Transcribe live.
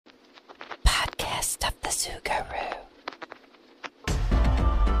Best of the Sugaru.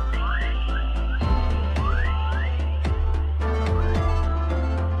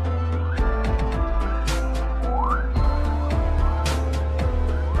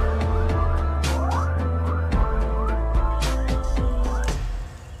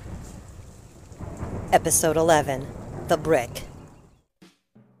 Episode 11, The Brick.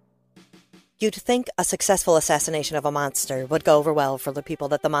 You'd think a successful assassination of a monster would go over well for the people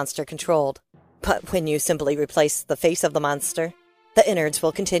that the monster controlled. But when you simply replace the face of the monster, the innards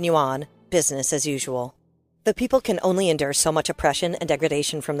will continue on, business as usual. The people can only endure so much oppression and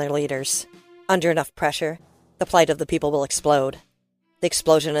degradation from their leaders. Under enough pressure, the plight of the people will explode. The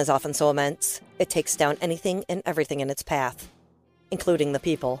explosion is often so immense, it takes down anything and everything in its path, including the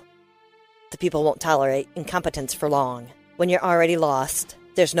people. The people won't tolerate incompetence for long. When you're already lost,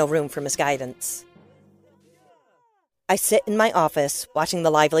 there's no room for misguidance. I sit in my office, watching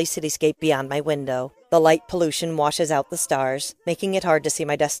the lively cityscape beyond my window. The light pollution washes out the stars, making it hard to see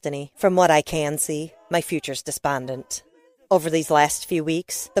my destiny. From what I can see, my future's despondent. Over these last few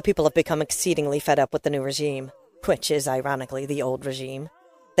weeks, the people have become exceedingly fed up with the new regime, which is ironically the old regime.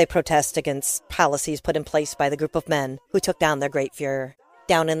 They protest against policies put in place by the group of men who took down their great Fuhrer.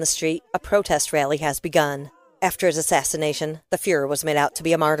 Down in the street, a protest rally has begun. After his assassination, the Fuhrer was made out to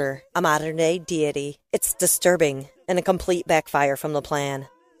be a martyr, a modern-day deity. It's disturbing, and a complete backfire from the plan.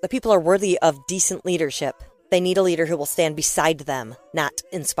 The people are worthy of decent leadership. They need a leader who will stand beside them, not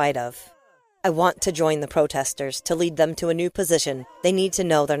in spite of. I want to join the protesters, to lead them to a new position. They need to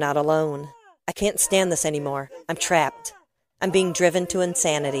know they're not alone. I can't stand this anymore. I'm trapped. I'm being driven to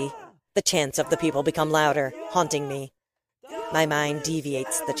insanity. The chants of the people become louder, haunting me. My mind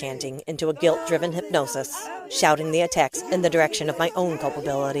deviates the chanting into a guilt-driven hypnosis, shouting the attacks in the direction of my own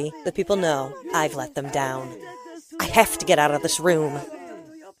culpability. The people know I've let them down. I have to get out of this room.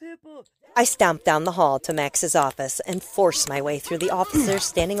 I stomp down the hall to Max's office and force my way through the officers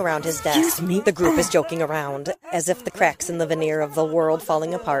standing around his desk. The group is joking around, as if the cracks in the veneer of the world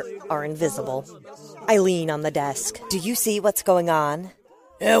falling apart are invisible. I lean on the desk. Do you see what's going on?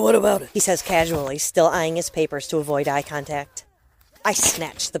 Yeah, what about it? He says casually, still eyeing his papers to avoid eye contact. I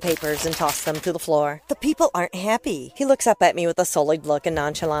snatch the papers and toss them to the floor. The people aren't happy. He looks up at me with a sullied look and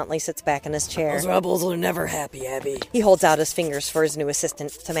nonchalantly sits back in his chair. Those rebels are never happy, Abby. He holds out his fingers for his new assistant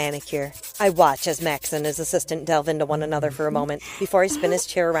to manicure. I watch as Max and his assistant delve into one another for a moment before I spin his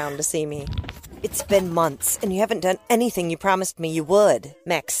chair around to see me. It's been months, and you haven't done anything you promised me you would.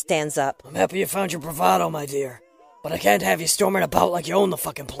 Max stands up. I'm happy you found your bravado, my dear. But I can't have you storming about like you own the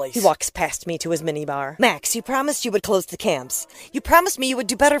fucking place. He walks past me to his minibar. Max, you promised you would close the camps. You promised me you would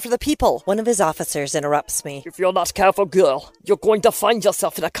do better for the people. One of his officers interrupts me. If you're not careful, girl, you're going to find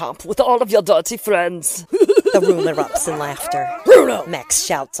yourself in a camp with all of your dirty friends. The room erupts in laughter. Bruno! Max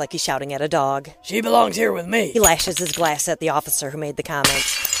shouts like he's shouting at a dog. She belongs here with me. He lashes his glass at the officer who made the comment.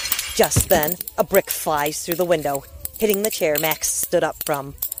 Just then, a brick flies through the window, hitting the chair Max stood up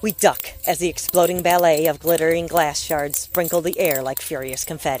from. We duck as the exploding ballet of glittering glass shards sprinkle the air like furious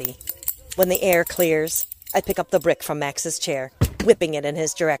confetti. When the air clears, I pick up the brick from Max's chair, whipping it in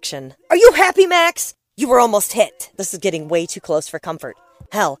his direction. Are you happy, Max? You were almost hit. This is getting way too close for comfort.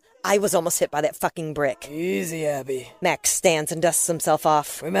 Hell, I was almost hit by that fucking brick. Easy, Abby. Max stands and dusts himself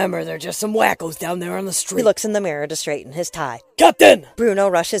off. Remember, they're just some wackos down there on the street. He looks in the mirror to straighten his tie. Captain! Bruno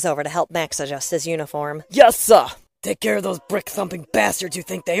rushes over to help Max adjust his uniform. Yes, sir. Take care of those brick-thumping bastards who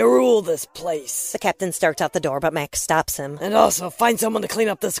think they rule this place. The captain starts out the door, but Max stops him. And also, find someone to clean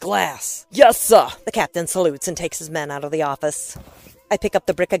up this glass. Yes, sir. The captain salutes and takes his men out of the office. I pick up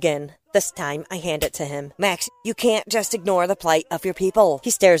the brick again. This time, I hand it to him. Max, you can't just ignore the plight of your people. He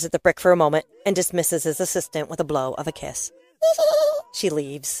stares at the brick for a moment and dismisses his assistant with a blow of a kiss. She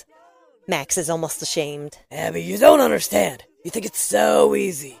leaves. Max is almost ashamed. Abby, you don't understand. You think it's so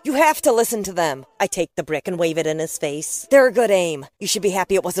easy. You have to listen to them. I take the brick and wave it in his face. They're a good aim. You should be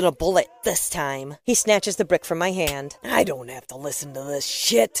happy it wasn't a bullet this time. He snatches the brick from my hand. I don't have to listen to this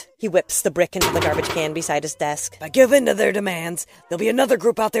shit. He whips the brick into the garbage can beside his desk. If I give in to their demands, there'll be another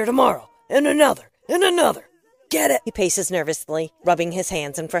group out there tomorrow. And another. And another. Get it? He paces nervously, rubbing his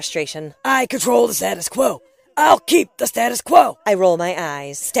hands in frustration. I control the status quo. I'll keep the status quo. I roll my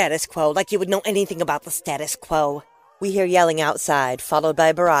eyes. Status quo, like you would know anything about the status quo. We hear yelling outside, followed by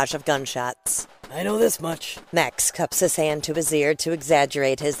a barrage of gunshots. I know this much. Max cups his hand to his ear to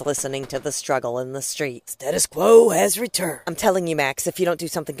exaggerate his listening to the struggle in the street. Status quo has returned. I'm telling you, Max, if you don't do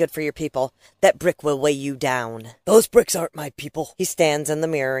something good for your people, that brick will weigh you down. Those bricks aren't my people. He stands in the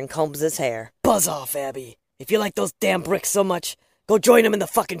mirror and combs his hair. Buzz off, Abby. If you like those damn bricks so much, go join them in the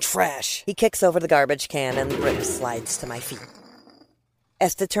fucking trash. He kicks over the garbage can and the brick slides to my feet.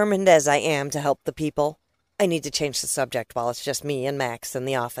 As determined as I am to help the people, I need to change the subject while it's just me and Max in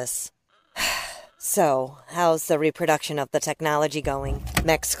the office. So, how's the reproduction of the technology going?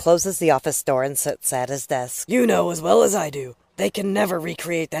 Max closes the office door and sits at his desk. You know as well as I do, they can never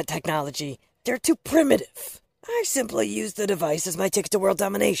recreate that technology. They're too primitive. I simply use the device as my ticket to world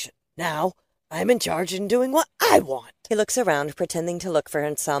domination. Now, I'm in charge and doing what I want. He looks around, pretending to look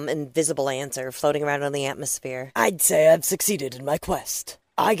for some invisible answer floating around in the atmosphere. I'd say I've succeeded in my quest.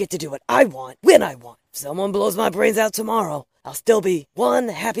 I get to do what I want, when I want. If someone blows my brains out tomorrow, I'll still be one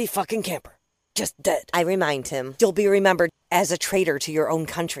happy fucking camper. Just dead. I remind him, you'll be remembered as a traitor to your own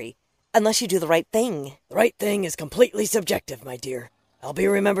country, unless you do the right thing. The right thing is completely subjective, my dear. I'll be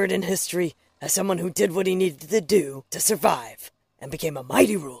remembered in history as someone who did what he needed to do to survive, and became a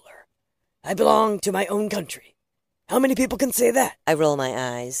mighty ruler. I belong to my own country. How many people can say that? I roll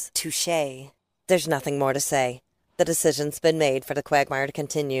my eyes. Touché. There's nothing more to say. The decision's been made for the quagmire to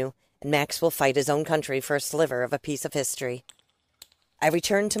continue, and Max will fight his own country for a sliver of a piece of history. I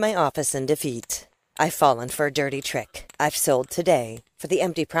return to my office in defeat. I've fallen for a dirty trick. I've sold today for the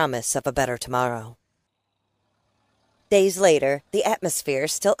empty promise of a better tomorrow. Days later, the atmosphere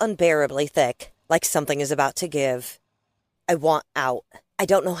is still unbearably thick, like something is about to give. I want out. I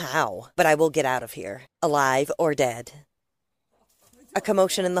don't know how, but I will get out of here, alive or dead. A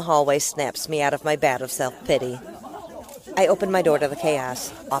commotion in the hallway snaps me out of my bat of self-pity. I open my door to the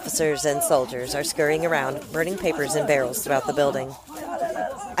chaos. Officers and soldiers are scurrying around, burning papers in barrels throughout the building.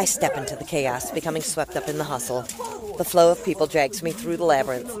 I step into the chaos, becoming swept up in the hustle. The flow of people drags me through the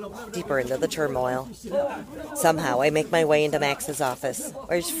labyrinth, deeper into the turmoil. Somehow, I make my way into Max's office,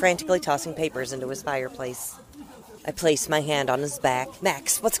 where he's frantically tossing papers into his fireplace. I place my hand on his back.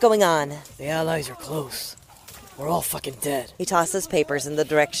 Max, what's going on? The Allies are close. We're all fucking dead. He tosses papers in the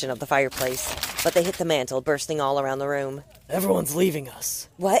direction of the fireplace, but they hit the mantel, bursting all around the room. Everyone's leaving us.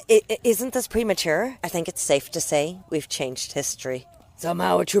 What? Isn't this premature? I think it's safe to say we've changed history.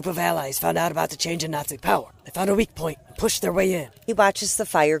 Somehow a troop of allies found out about the change in Nazi power. They found a weak point and pushed their way in. He watches the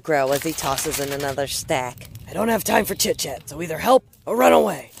fire grow as he tosses in another stack. I don't have time for chit-chat, so either help or run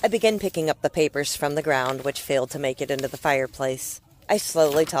away. I begin picking up the papers from the ground, which failed to make it into the fireplace. I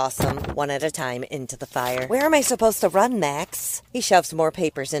slowly toss them, one at a time, into the fire. Where am I supposed to run, Max? He shoves more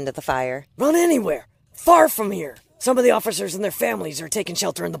papers into the fire. Run anywhere. Far from here. Some of the officers and their families are taking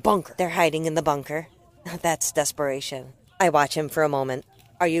shelter in the bunker. They're hiding in the bunker. That's desperation. I watch him for a moment.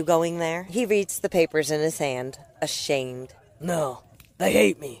 Are you going there? He reads the papers in his hand, ashamed. No, they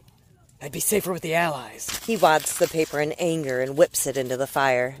hate me. I'd be safer with the Allies. He wads the paper in anger and whips it into the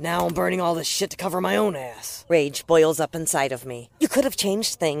fire. Now I'm burning all this shit to cover my own ass. Rage boils up inside of me. You could have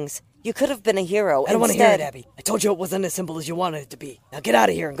changed things. You could have been a hero. I don't want to hear it, Abby. I told you it wasn't as simple as you wanted it to be. Now get out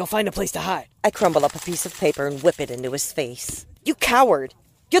of here and go find a place to hide. I crumble up a piece of paper and whip it into his face. You coward!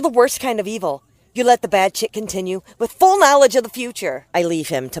 You're the worst kind of evil. You let the bad shit continue with full knowledge of the future. I leave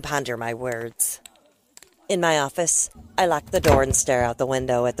him to ponder my words. In my office, I lock the door and stare out the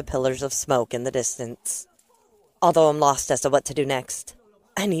window at the pillars of smoke in the distance. Although I'm lost as to what to do next,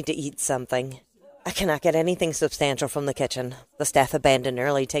 I need to eat something. I cannot get anything substantial from the kitchen. The staff abandoned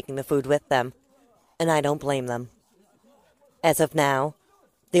early, taking the food with them, and I don't blame them. As of now,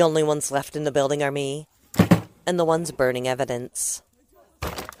 the only ones left in the building are me, and the ones burning evidence.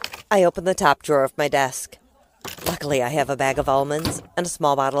 I open the top drawer of my desk. Luckily, I have a bag of almonds and a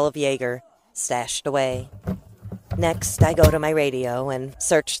small bottle of Jaeger stashed away. Next, I go to my radio and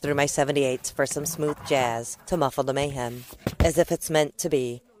search through my 78s for some smooth jazz to muffle the mayhem. As if it's meant to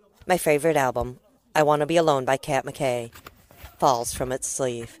be, my favorite album, I Want to Be Alone by Cat McKay, falls from its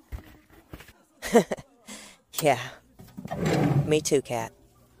sleeve. Yeah. Me too, Cat.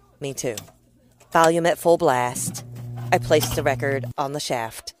 Me too. Volume at full blast. I place the record on the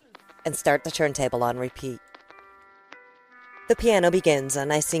shaft and start the turntable on repeat. The piano begins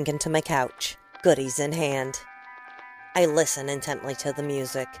and I sink into my couch, goodies in hand. I listen intently to the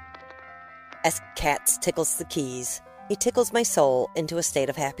music. As Katz tickles the keys, he tickles my soul into a state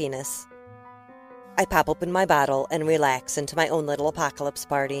of happiness. I pop open my bottle and relax into my own little apocalypse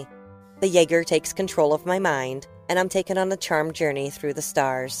party. The Jaeger takes control of my mind, and I'm taken on a charmed journey through the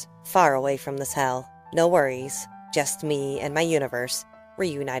stars, far away from this hell. No worries, just me and my universe,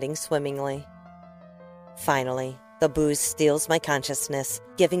 reuniting swimmingly. Finally, the booze steals my consciousness,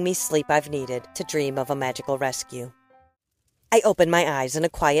 giving me sleep I've needed to dream of a magical rescue. I open my eyes in a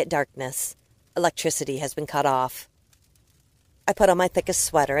quiet darkness. Electricity has been cut off. I put on my thickest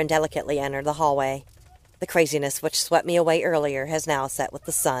sweater and delicately enter the hallway. The craziness which swept me away earlier has now set with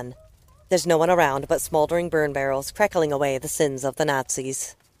the sun. There's no one around but smoldering burn barrels crackling away the sins of the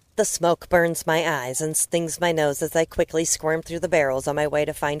Nazis. The smoke burns my eyes and stings my nose as I quickly squirm through the barrels on my way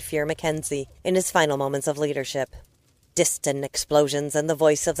to find Fear Mackenzie in his final moments of leadership. Distant explosions and the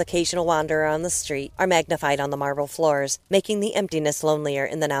voice of the occasional wanderer on the street are magnified on the marble floors, making the emptiness lonelier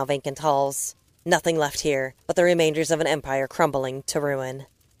in the now vacant halls. Nothing left here but the remainders of an empire crumbling to ruin.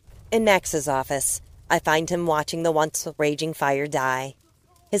 In Max's office, I find him watching the once raging fire die.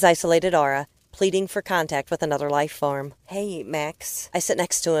 His isolated aura, pleading for contact with another life form. "Hey, Max." I sit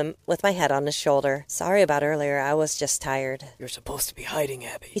next to him with my head on his shoulder. "Sorry about earlier, I was just tired." You're supposed to be hiding,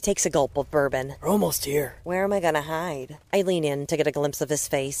 Abby. He takes a gulp of bourbon. We're almost here. "Where am I gonna hide?" I lean in to get a glimpse of his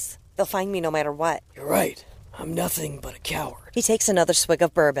face. "They'll find me no matter what." You're right. I'm nothing but a coward. He takes another swig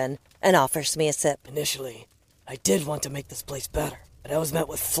of bourbon and offers me a sip. Initially, I did want to make this place better, but I was met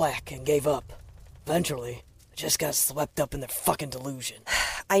with flack and gave up. Eventually, I just got swept up in their fucking delusion.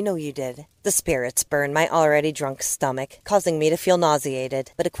 I know you did. The spirits burned my already drunk stomach, causing me to feel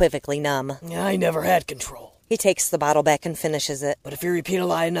nauseated, but equivocally numb. I never had control. He takes the bottle back and finishes it. But if you repeat a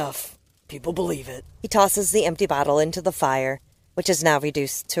lie enough, people believe it. He tosses the empty bottle into the fire, which is now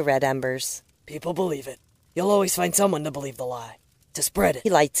reduced to red embers. People believe it. You'll always find someone to believe the lie. To spread it. He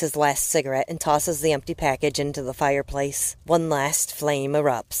lights his last cigarette and tosses the empty package into the fireplace. One last flame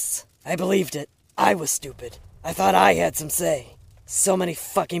erupts. I believed it. I was stupid. I thought I had some say. So many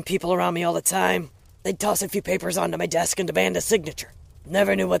fucking people around me all the time. They'd toss a few papers onto my desk and demand a signature.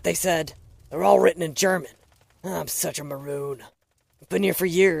 Never knew what they said. They're all written in German. I'm such a maroon. I've been here for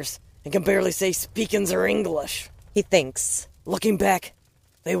years and can barely say speakins or English. He thinks. Looking back,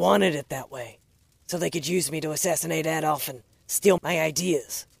 they wanted it that way, so they could use me to assassinate Adolf and steal my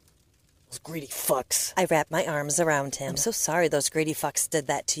ideas. Those greedy fucks. I wrap my arms around him. "I'm so sorry those greedy fucks did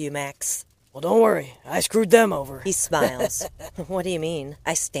that to you, Max." Well, don't worry. I screwed them over. He smiles. "What do you mean?"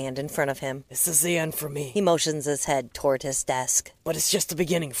 I stand in front of him. This is the end for me. He motions his head toward his desk. But it's just the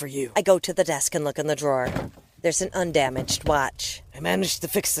beginning for you. I go to the desk and look in the drawer. There's an undamaged watch. I managed to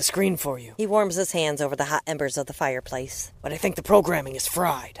fix the screen for you. He warms his hands over the hot embers of the fireplace. But I think the programming is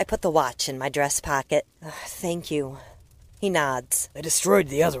fried. I put the watch in my dress pocket. "Thank you." He nods. They destroyed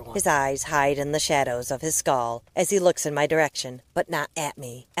the other one. His eyes hide in the shadows of his skull as he looks in my direction, but not at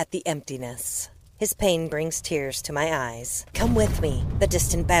me, at the emptiness. His pain brings tears to my eyes. "Come with me." The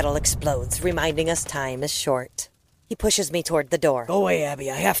distant battle explodes, reminding us time is short. He pushes me toward the door. Go away,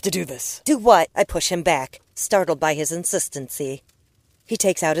 Abby. I have to do this. "Do what?" I push him back, startled by his insistency. He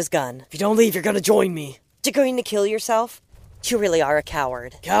takes out his gun. If you don't leave, you're gonna join me. "You going to kill yourself? You really are a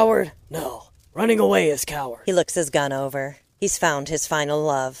coward." Coward? No. Running away is coward. He looks his gun over. He's found his final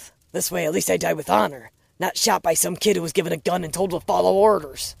love. This way, at least I die with honor. Not shot by some kid who was given a gun and told to follow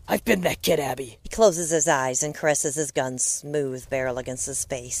orders. I've been that kid, Abby. He closes his eyes and caresses his gun's smooth barrel against his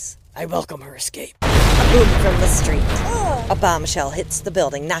face. I welcome her escape. A boom from the street. A bombshell hits the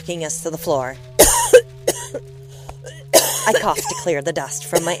building, knocking us to the floor. I cough to clear the dust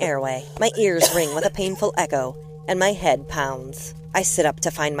from my airway. My ears ring with a painful echo, and my head pounds. I sit up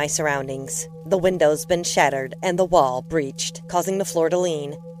to find my surroundings. The window's been shattered and the wall breached, causing the floor to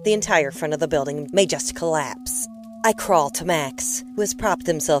lean. The entire front of the building may just collapse. I crawl to Max, who has propped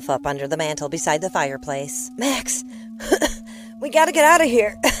himself up under the mantel beside the fireplace. "Max, we gotta get out of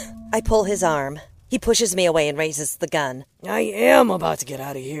here." I pull his arm. He pushes me away and raises the gun. I am about to get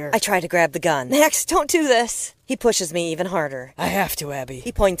out of here. I try to grab the gun. "Max, don't do this." He pushes me even harder. I have to, Abby.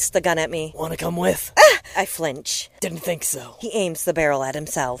 He points the gun at me. Want to come with? I flinch. Didn't think so. He aims the barrel at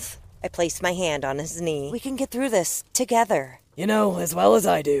himself. I place my hand on his knee. "We can get through this together." You know, as well as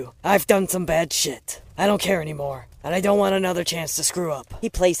I do, I've done some bad shit. I don't care anymore, and I don't want another chance to screw up. He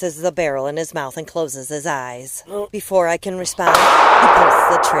places the barrel in his mouth and closes his eyes. Before I can respond, he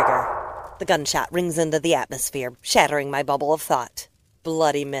pulls the trigger. The gunshot rings into the atmosphere, shattering my bubble of thought.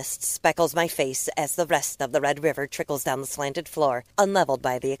 Bloody mist speckles my face as the rest of the Red River trickles down the slanted floor, unleveled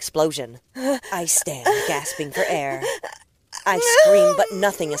by the explosion. I stand, gasping for air. I scream, but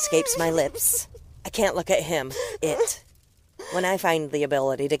nothing escapes my lips. I can't look at him. When I find the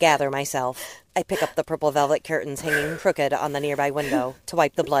ability to gather myself, I pick up the purple velvet curtains hanging crooked on the nearby window to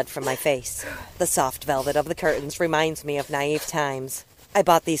wipe the blood from my face. The soft velvet of the curtains reminds me of naive times. I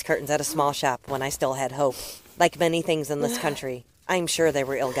bought these curtains at a small shop when I still had hope. Like many things in this country, I'm sure they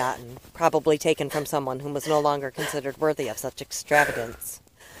were ill-gotten, probably taken from someone who was no longer considered worthy of such extravagance.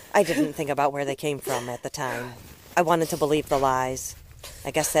 I didn't think about where they came from at the time. I wanted to believe the lies.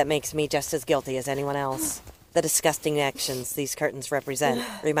 I guess that makes me just as guilty as anyone else. The disgusting actions these curtains represent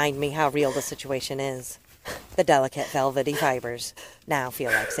remind me how real the situation is. The delicate velvety fibers now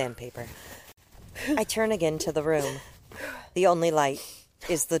feel like sandpaper. I turn again to the room. The only light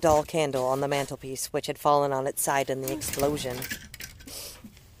is the dull candle on the mantelpiece, which had fallen on its side in the explosion.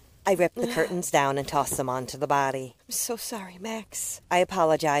 I rip the curtains down and toss them onto the body. I'm so sorry, Max. I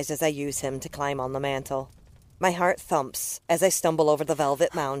apologize as I use him to climb on the mantel. My heart thumps as I stumble over the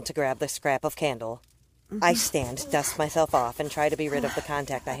velvet mound to grab the scrap of candle. I stand, dust myself off, and try to be rid of the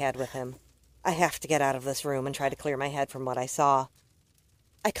contact I had with him. I have to get out of this room and try to clear my head from what I saw.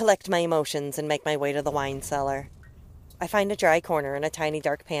 I collect my emotions and make my way to the wine cellar. I find a dry corner in a tiny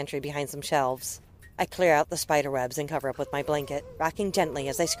dark pantry behind some shelves. I clear out the spider webs and cover up with my blanket, rocking gently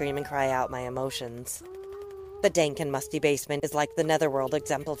as I scream and cry out my emotions. The dank and musty basement is like the netherworld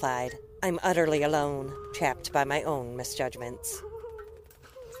exemplified. I'm utterly alone, trapped by my own misjudgments.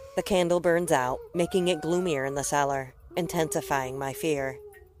 The candle burns out, making it gloomier in the cellar, intensifying my fear.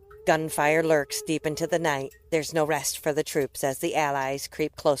 Gunfire lurks deep into the night. There's no rest for the troops as the Allies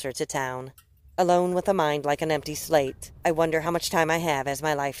creep closer to town. Alone with a mind like an empty slate, I wonder how much time I have as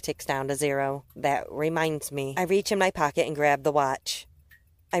my life ticks down to 0. That reminds me. I reach in my pocket and grab the watch.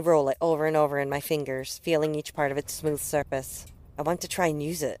 I roll it over and over in my fingers, feeling each part of its smooth surface. I want to try and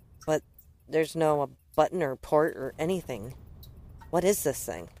use it, but there's no button or port or anything. What is this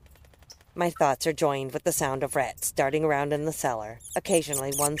thing? My thoughts are joined with the sound of rats darting around in the cellar.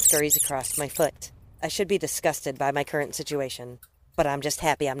 Occasionally, one scurries across my foot. I should be disgusted by my current situation, but I'm just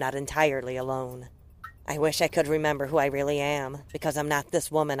happy I'm not entirely alone. I wish I could remember who I really am, because I'm not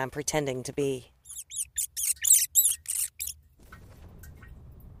this woman I'm pretending to be.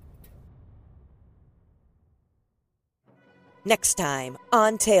 Next time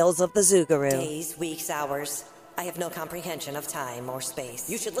on Tales of the Zoogaroo. Days, weeks, hours. I have no comprehension of time or space.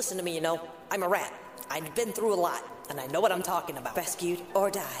 You should listen to me, I'm a rat. I've been through a lot, and I know what I'm talking about. Rescued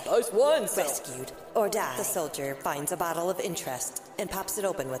or die. Nice one, Rescued or die. The soldier finds a bottle of interest and pops it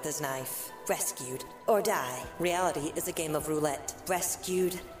open with his knife. Rescued or die. Reality is a game of roulette.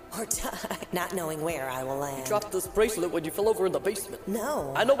 Rescued or die. Not knowing where I will land. You dropped this bracelet when you fell over in the basement.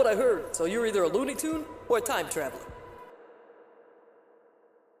 No. I know what I heard, so you're either a Looney Tune or a time traveler.